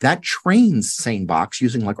Hole, that trains SaneBox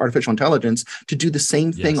using like artificial intelligence to do the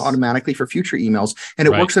same thing automatically for future emails. And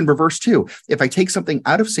it works in reverse too. If I take something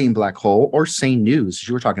out of Sane Black Hole or Sane News, as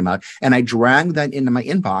you were talking about, and I drag that into my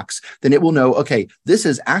inbox, then it will know, okay, this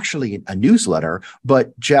is actually a newsletter,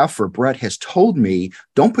 but Jeff or Brett has told me,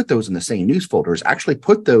 don't put those in the Sane News folders, actually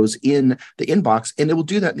put those in the inbox, and it will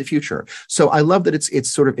do that in the future. So I love that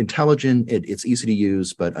it's sort of intelligent, it's easy to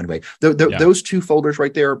use, but anyway, those two folders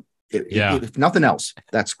right there, if nothing else,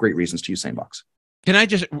 that's great reasons to use SaneBox. Can I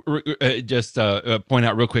just point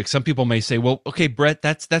out real quick? Some people may say, "Well, okay, Brett,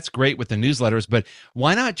 that's great with the newsletters, but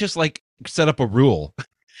why not just like set up a rule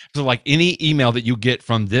so like any email that you get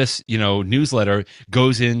from this, newsletter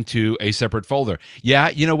goes into a separate folder?" Yeah,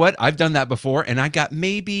 you know what? I've done that before, and I got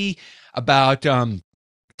maybe about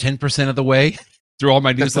 10% of the way through all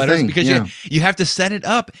my newsletters because you have to set it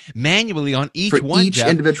up manually on each one, each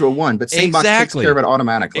individual one, but SaneBox takes care of it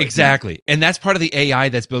automatically. Exactly. And that's part of the AI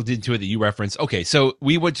that's built into it that you referenced. Okay, so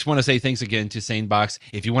we would just want to say thanks again to SaneBox.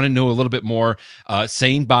 If you want to know a little bit more,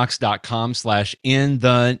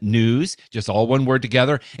 sanebox.com/in-the-news, just all one word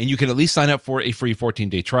together. And you can at least sign up for a free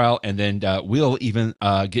 14-day trial. And then we'll even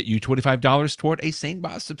get you $25 toward a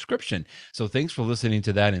SaneBox subscription. So thanks for listening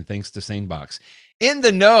to that. And thanks to SaneBox. In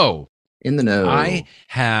the know. I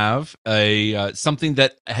have a something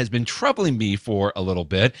that has been troubling me for a little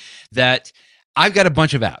bit, that I've got a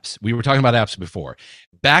bunch of apps. We were talking about apps before.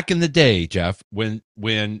 Back in the day, Jeff, when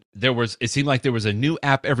there was, it seemed like there was a new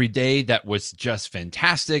app every day that was just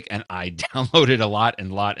fantastic, and I downloaded a lot.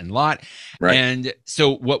 Right. And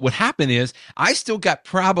so what would happen is I still got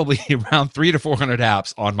probably around 300 to 400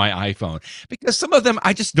 apps on my iPhone, because some of them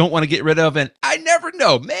I just don't want to get rid of, and I never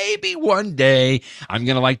know. Maybe one day I'm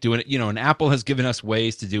going to like doing it. You know, and Apple has given us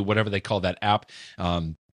ways to do whatever they call that app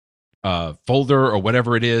folder or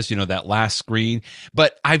whatever it is, you know, that last screen.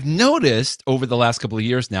 But I've noticed over the last couple of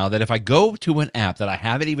years now that if I go to an app that I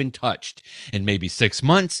haven't even touched in maybe 6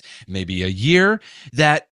 months, maybe a year,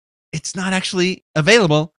 that it's not actually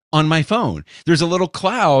available on my phone. There's a little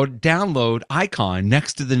cloud download icon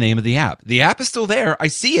next to the name of the app. The app is still there. I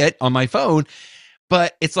see it on my phone,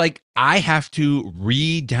 but it's like I have to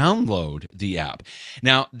re-download the app.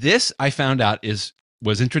 Now, this I found out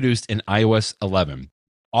was introduced in iOS 11.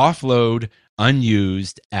 Offload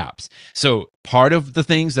unused apps. So part of the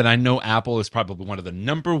things that I know Apple is probably one of the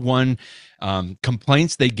number one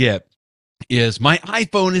complaints they get is my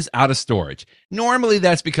iPhone is out of storage. Normally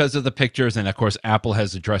that's because of the pictures, and of course Apple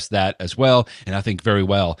has addressed that as well, and I think very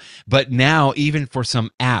well. But now even for some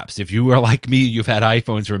apps, if you are like me, you've had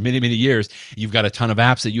iPhones for many, many years, you've got a ton of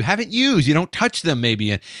apps that you haven't used, you don't touch them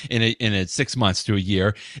maybe in 6 months to a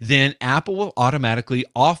year, then Apple will automatically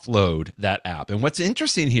offload that app. And what's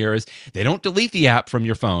interesting here is they don't delete the app from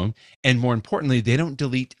your phone, and more importantly, they don't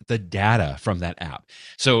delete the data from that app.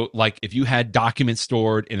 So like if you had documents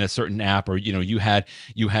stored in a certain app, or you know you had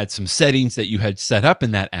some settings that you had set up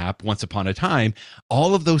in that app once upon a time,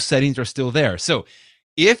 all of those settings are still there. So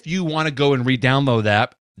if you want to go and re-download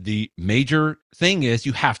that, the major thing is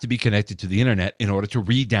you have to be connected to the internet in order to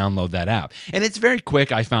re-download that app. And it's very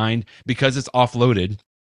quick, I find, because it's offloaded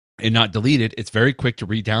and not deleted. It's very quick to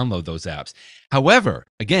re-download those apps. However,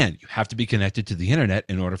 again, you have to be connected to the internet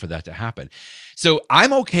in order for that to happen. So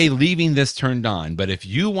I'm okay leaving this turned on, but if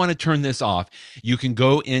you want to turn this off, you can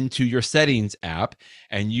go into your settings app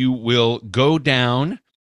and you will go down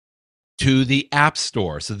to the App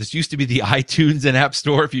Store. So this used to be the iTunes and App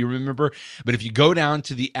Store, if you remember. But if you go down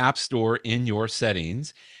to the App Store in your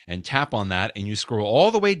settings and tap on that, and you scroll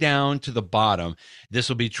all the way down to the bottom, this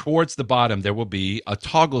will be towards the bottom. There will be a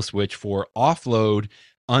toggle switch for offload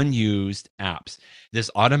unused apps.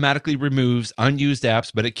 This automatically removes unused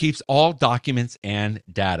apps, but it keeps all documents and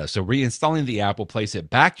data. So reinstalling the app will place it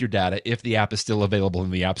back your data if the app is still available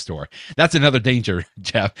in the App Store. That's another danger,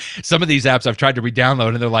 Jeff. Some of these apps I've tried to re-download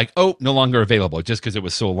and they're like, oh, no longer available, just because it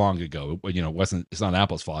was so long ago. You know, it's not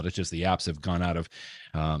Apple's fault. It's just the apps have gone out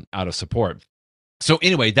of support. So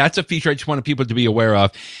anyway, that's a feature I just wanted people to be aware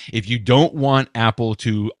of. If you don't want Apple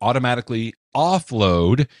to automatically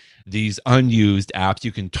offload these unused apps,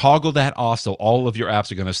 you can toggle that off so all of your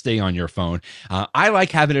apps are going to stay on your phone. I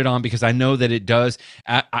like having it on because I know that it does.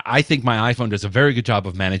 I think my iPhone does a very good job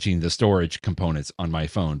of managing the storage components on my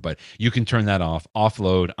phone, but you can turn that off,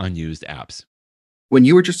 offload unused apps. When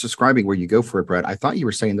you were just describing where you go for it, Brett, I thought you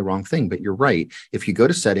were saying the wrong thing, but you're right. If you go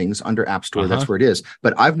to settings under App Store, that's where it is.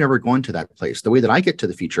 But I've never gone to that place. The way that I get to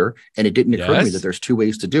the feature, and it didn't occur to me that there's two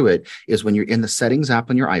ways to do it, is when you're in the settings app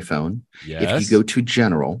on your iPhone, if you go to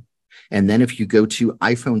general, and then if you go to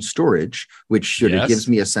iPhone storage, which sort of gives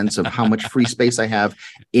me a sense of how much free space I have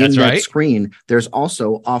in that screen, there's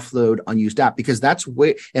also offload unused app, because that's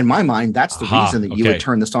way, in my mind, that's the reason that you would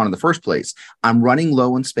turn this on in the first place. I'm running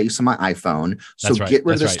low on space on my iPhone. So get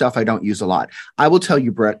rid of the stuff I don't use a lot. I will tell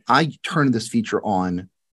you, Brett, I turned this feature on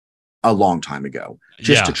a long time ago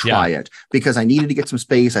just to try it, because I needed to get some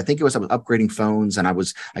space. I think I was upgrading phones, and I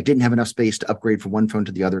didn't have enough space to upgrade from one phone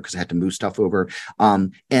to the other because I had to move stuff over.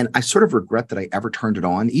 And I sort of regret that I ever turned it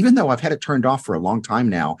on, even though I've had it turned off for a long time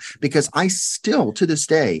now, because I still to this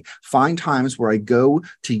day find times where I go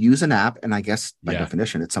to use an app, and I guess by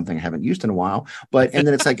definition, it's something I haven't used in a while, and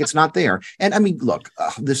then it's like, it's not there. And I mean, look,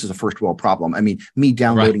 this is a first world problem. I mean, me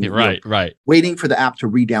downloading, waiting for the app to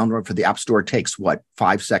re-download for the App Store takes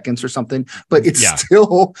 5 seconds or something, but it's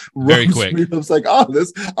still very runs quick. me. I was like,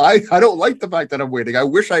 I don't like the fact that I'm waiting. I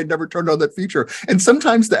wish I had never turned on that feature. And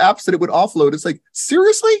sometimes the apps that it would offload, it's like,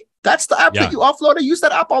 seriously? That's the app that you offload? I use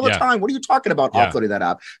that app all the time. What are you talking about offloading that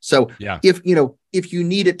app? So if you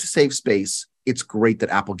need it to save space, it's great that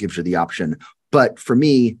Apple gives you the option. But for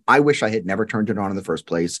me, I wish I had never turned it on in the first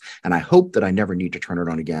place. And I hope that I never need to turn it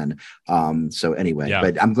on again. So anyway,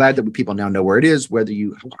 but I'm glad that people now know where it is,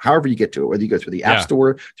 however you get to it, whether you go through the App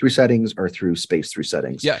Store, through settings, or through space through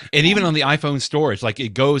settings. Yeah. And even on the iPhone storage, like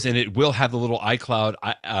it goes and it will have the little iCloud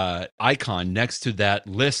icon next to that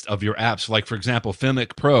list of your apps. Like, for example,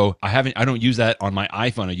 Filmic Pro, I don't use that on my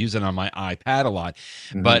iPhone. I use it on my iPad a lot,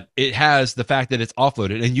 but it has the fact that it's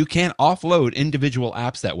offloaded, and you can't offload individual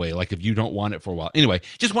apps that way. Like if you don't want it for a while. Anyway,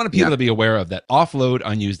 just wanted people to be aware of that. Offload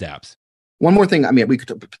unused apps. One more thing. I mean,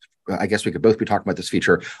 I guess we could both be talking about this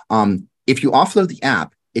feature. If you offload the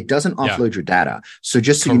app, it doesn't offload your data. So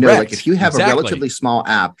just so you know, like if you have a relatively small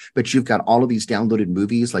app, but you've got all of these downloaded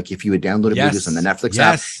movies, like if you had downloaded movies on the Netflix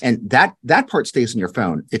app, and that part stays in your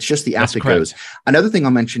phone. It's just the app that goes. Another thing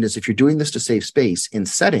I'll mention is if you're doing this to save space in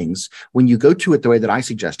settings, when you go to it the way that I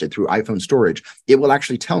suggested through iPhone storage, it will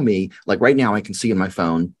actually tell me, like right now I can see in my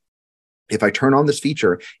phone, if I turn on this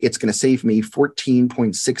feature, it's going to save me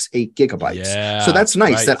 14.68 gigabytes. So that's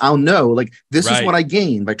nice that I'll know, like, this is what I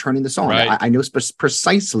gain by turning this on. I know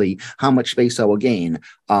precisely how much space I will gain.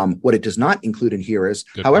 What it does not include in here is,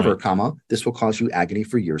 however, this will cause you agony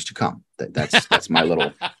for years to come. That's my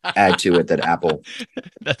little add to it that Apple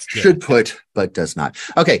should put, but does not.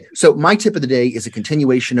 Okay, so my tip of the day is a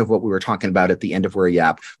continuation of what we were talking about at the end of Where You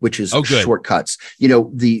App, which is shortcuts. You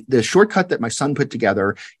know, the shortcut that my son put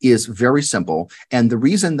together is very simple. And the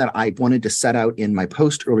reason that I wanted to set out in my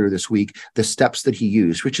post earlier this week, the steps that he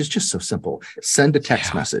used, which is just so simple: send a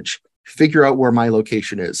text message, figure out where my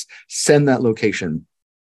location is, send that location.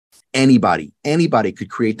 Anybody could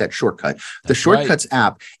create that shortcut. The Shortcuts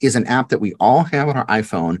app is an app that we all have on our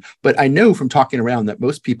iPhone, but I know from talking around that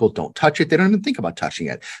most people don't touch it. They don't even think about touching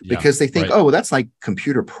it because they think, oh, well, that's like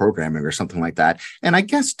computer programming or something like that. And I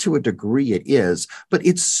guess to a degree it is, but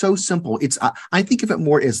it's so simple. I think of it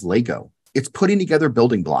more as Lego. It's putting together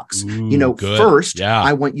building blocks. First,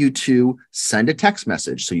 I want you to send a text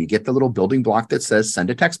message. So you get the little building block that says send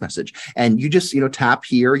a text message. And you just, tap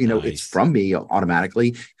here, it's from me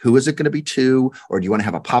automatically. Who is it going to be to? Or do you want to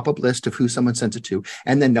have a pop-up list of who someone sends it to?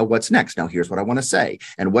 And then know what's next. Now, here's what I want to say.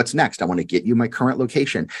 And what's next? I want to get you my current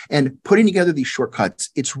location. And putting together these shortcuts,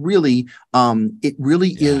 it's really,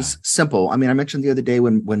 is simple. I mean, I mentioned the other day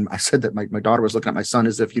when I said that my daughter was looking at my son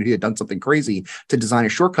as if he had done something crazy to design a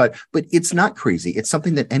shortcut, but it's not crazy. It's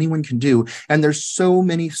something that anyone can do. And there's so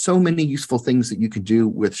many useful things that you can do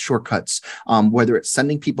with shortcuts, whether it's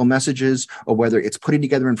sending people messages or whether it's putting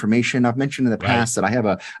together information. I've mentioned in the past that I have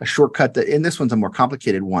a shortcut and this one's a more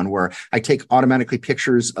complicated one where I take automatically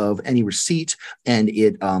pictures of any receipt, and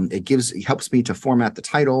it helps me to format the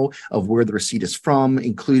title of where the receipt is from,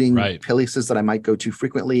 including places that I might go to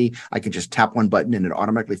frequently. I can just tap one button and it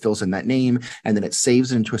automatically fills in that name, and then it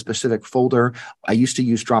saves it into a specific folder. I used to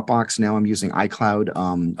use Dropbox. Now I'm using iCloud,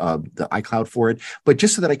 the iCloud for it. But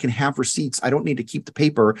just so that I can have receipts, I don't need to keep the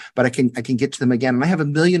paper, but I can get to them again. And I have a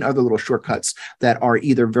million other little shortcuts that are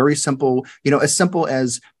either very simple, as simple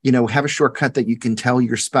as, have a shortcut that you can tell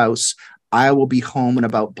your spouse, I will be home in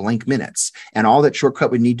about blank minutes. And all that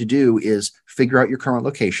shortcut would need to do is figure out your current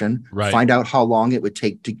location, find out how long it would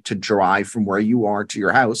take to drive from where you are to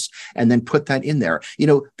your house, and then put that in there.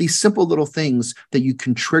 These simple little things that you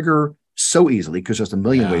can trigger so easily, because there's a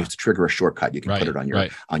million ways to trigger a shortcut. You can put it on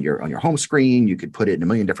your home screen. You could put it in a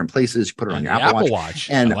million different places. You put it on your Apple Watch.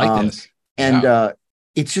 And I like this.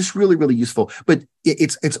 It's just really, really useful. But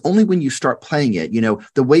it's only when you start playing it,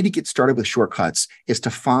 the way to get started with shortcuts is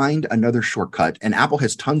to find another shortcut. And Apple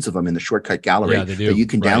has tons of them in the shortcut gallery that you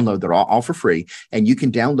can download. They're all for free. And you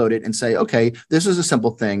can download it and say, okay, this is a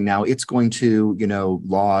simple thing. Now it's going to,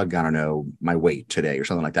 log, I don't know, my weight today or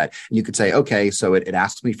something like that. And you could say, okay, so it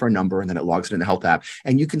asks me for a number and then it logs it in the health app.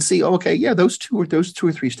 And you can see, oh, okay, yeah, those two or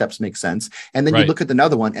three steps make sense. And then you look at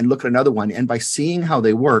another one and look at another one. And by seeing how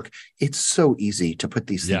they work, it's so easy to put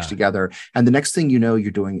these things together. And the next thing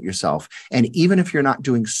you're doing it yourself. And even if you're not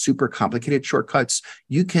doing super complicated shortcuts,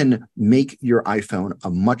 you can make your iPhone a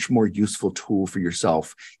much more useful tool for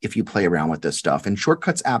yourself if you play around with this stuff. And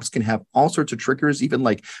shortcuts apps can have all sorts of triggers, even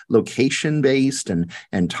like location based and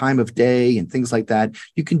time of day and things like that.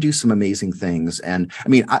 You can do some amazing things. And I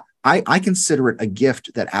mean, I consider it a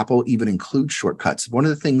gift that Apple even includes shortcuts. One of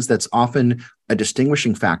the things that's often a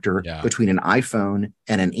distinguishing factor between an iPhone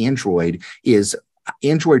and an Android is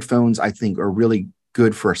Android phones, I think, are really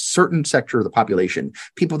good for a certain sector of the population,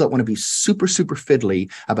 people that want to be super, super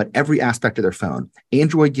fiddly about every aspect of their phone.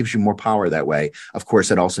 Android gives you more power that way. Of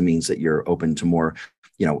course, it also means that you're open to more,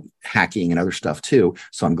 hacking and other stuff too.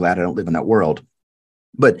 So I'm glad I don't live in that world.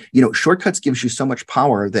 But, shortcuts gives you so much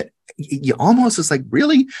power that you almost is like,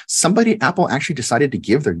 really, somebody at Apple actually decided to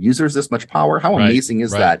give their users this much power? How amazing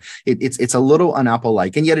is that? It's a little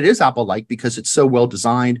un-Apple-like, and yet it is Apple-like because it's so well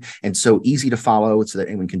designed and so easy to follow so that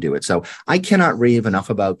anyone can do it. So I cannot rave enough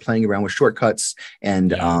about playing around with shortcuts,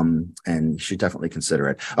 and you should definitely consider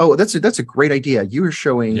it. Oh, that's a great idea. You were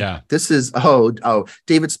showing this is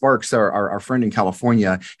David Sparks, our friend in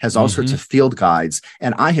California, has all sorts of field guides,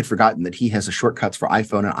 and I had forgotten that he has a shortcuts for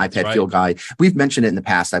iPhone and iPad field guide. We've mentioned it in the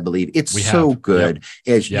past, I believe. It's so good.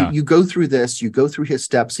 As you go through this, you go through his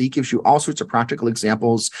steps. He gives you all sorts of practical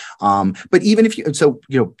examples. But even if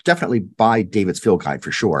definitely buy David's field guide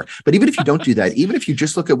for sure. But even if you don't do that, even if you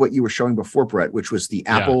just look at what you were showing before, Brett, which was the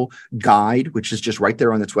Apple guide, which is just right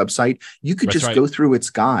there on its website, you could just go through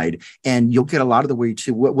its guide and you'll get a lot of the way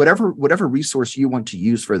to whatever resource you want to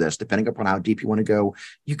use for this, depending upon how deep you want to go,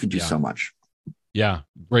 you can do so much. Yeah,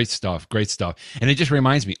 great stuff. Great stuff. And it just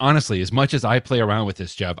reminds me, honestly, as much as I play around with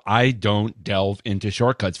this, Jeff, I don't delve into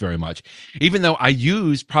shortcuts very much, even though I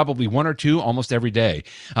use probably one or two almost every day.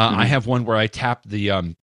 I have one where I tap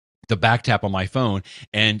the back tap on my phone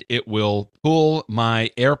and it will pull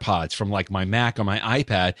my AirPods from like my Mac or my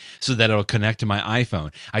iPad so that it'll connect to my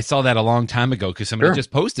iPhone. I saw that a long time ago because somebody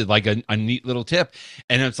just posted like a neat little tip,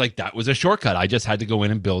 and it's like, that was a shortcut. I just had to go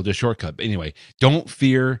in and build a shortcut. But anyway, don't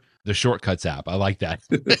fear the shortcuts app. I like that.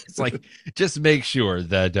 It's like, just make sure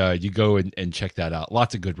that you go and check that out.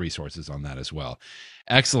 Lots of good resources on that as well.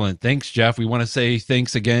 Excellent. Thanks, Jeff. We want to say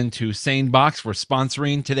thanks again to SaneBox for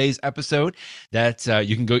sponsoring today's episode. That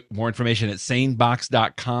you can go more information at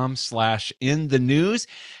sanebox.com/inthenews.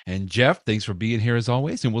 And Jeff, thanks for being here as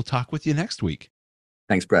always, and we'll talk with you next week.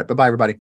 Thanks, Brett. Bye-bye, everybody.